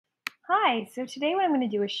Hi, so today what I'm going to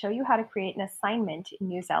do is show you how to create an assignment in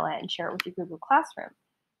Newsela and share it with your Google Classroom.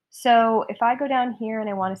 So if I go down here and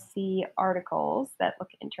I want to see articles that look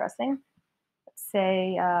interesting, let's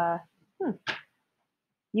say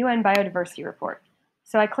UN Biodiversity Report.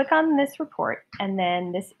 So I click on this report and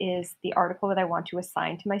then this is the article that I want to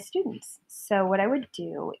assign to my students. So what I would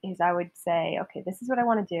do is I would say, okay, this is what I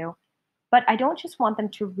want to do, but I don't just want them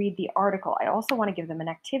to read the article. I also want to give them an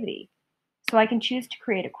activity. So I can choose to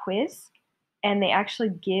create a quiz, and they actually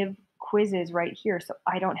give quizzes right here, so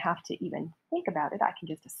I don't have to even think about it. I can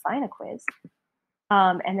just assign a quiz.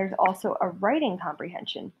 And there's also a writing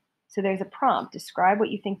comprehension. So there's a prompt. Describe what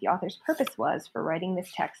you think the author's purpose was for writing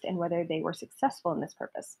this text and whether they were successful in this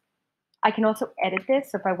purpose. I can also edit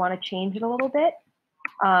this, so if I want to change it a little bit,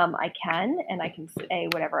 I can, and I can say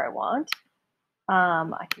whatever I want.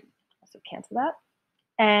 I can also cancel that.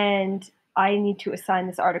 And I need to assign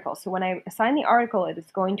this article. So when I assign the article, it is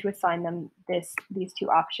going to assign them these two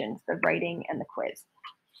options, the writing and the quiz.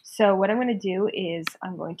 So what I'm going to do is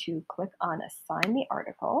I'm going to click on assign the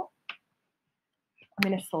article. I'm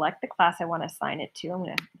going to select the class I want to assign it to. I'm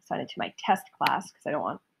going to assign it to my test class because I don't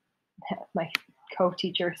want my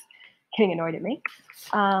co-teachers getting annoyed at me.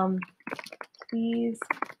 Please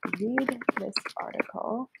read this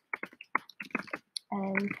article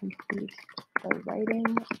and complete the writing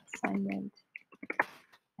assignment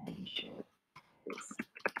and share this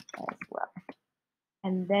as well.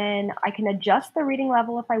 And then I can adjust the reading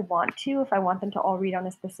level if I want to. If I want them to all read on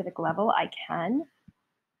a specific level, I can,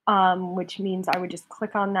 which means I would just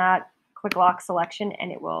click on that, click lock selection,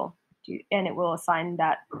 and it will assign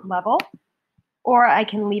that level. Or I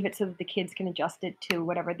can leave it so that the kids can adjust it to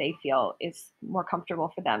whatever they feel is more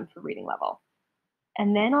comfortable for them for reading level.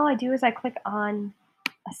 And then all I do is I click on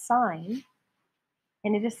assign,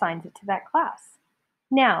 and it assigns it to that class.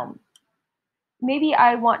 Now, maybe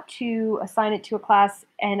I want to assign it to a class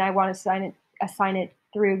and I want to assign it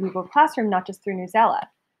through Google Classroom, not just through Newsela.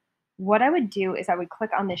 What I would do is I would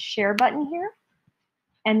click on this share button here,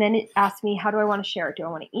 and then it asks me, how do I want to share it? Do I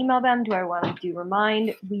want to email them? Do I want to do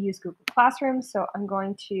remind? We use Google Classroom, so I'm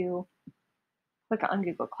going to click on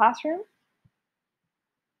Google Classroom.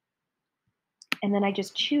 And then I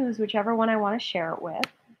just choose whichever one I want to share it with.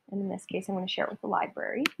 And in this case, I'm going to share it with the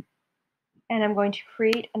library. And I'm going to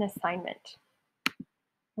create an assignment.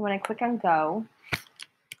 When I click on go,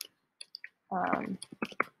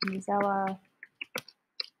 Newsela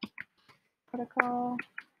article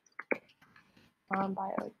on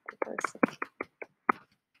biodiversity.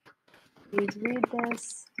 Please read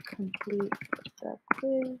this, complete the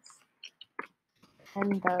quiz,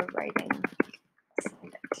 and the writing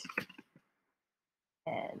assignment.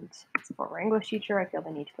 And as a former English teacher, I feel the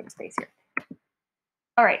need to put a space here.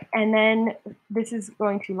 All right, and then this is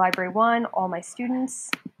going to library 1, all my students.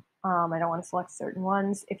 I don't want to select certain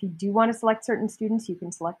ones. If you do want to select certain students, you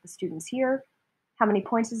can select the students here. How many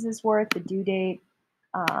points is this worth? The due date.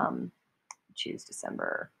 Choose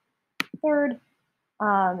December 3rd.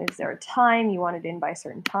 Is there a time you want it in by a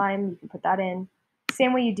certain time? You can put that in.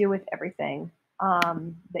 Same way you do with everything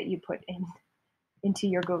that you put into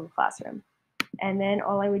your Google Classroom. And then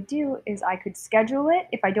all I would do is I could schedule it.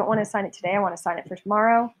 If I don't want to assign it today, I want to assign it for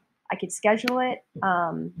tomorrow. I could schedule it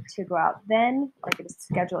to go out then. Or I could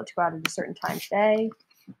schedule it to go out at a certain time today.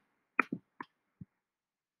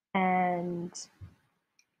 And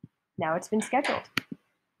now it's been scheduled.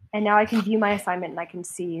 And now I can view my assignment and I can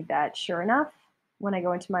see that sure enough, when I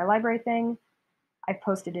go into my library thing, I've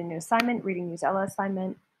posted a new assignment, reading Newsela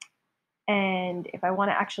assignment. And if I want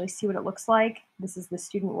to actually see what it looks like, this is the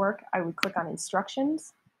student work, I would click on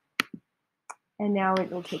instructions. And now it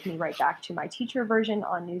will take me right back to my teacher version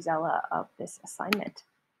on Newsela of this assignment.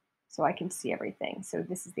 So I can see everything. So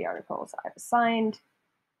this is the articles I've assigned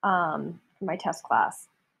for my test class.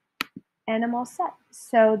 And I'm all set.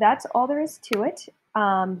 So that's all there is to it.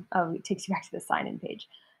 Oh, it takes you back to the sign-in page.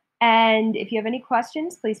 And if you have any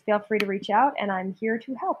questions, please feel free to reach out, and I'm here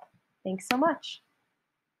to help. Thanks so much.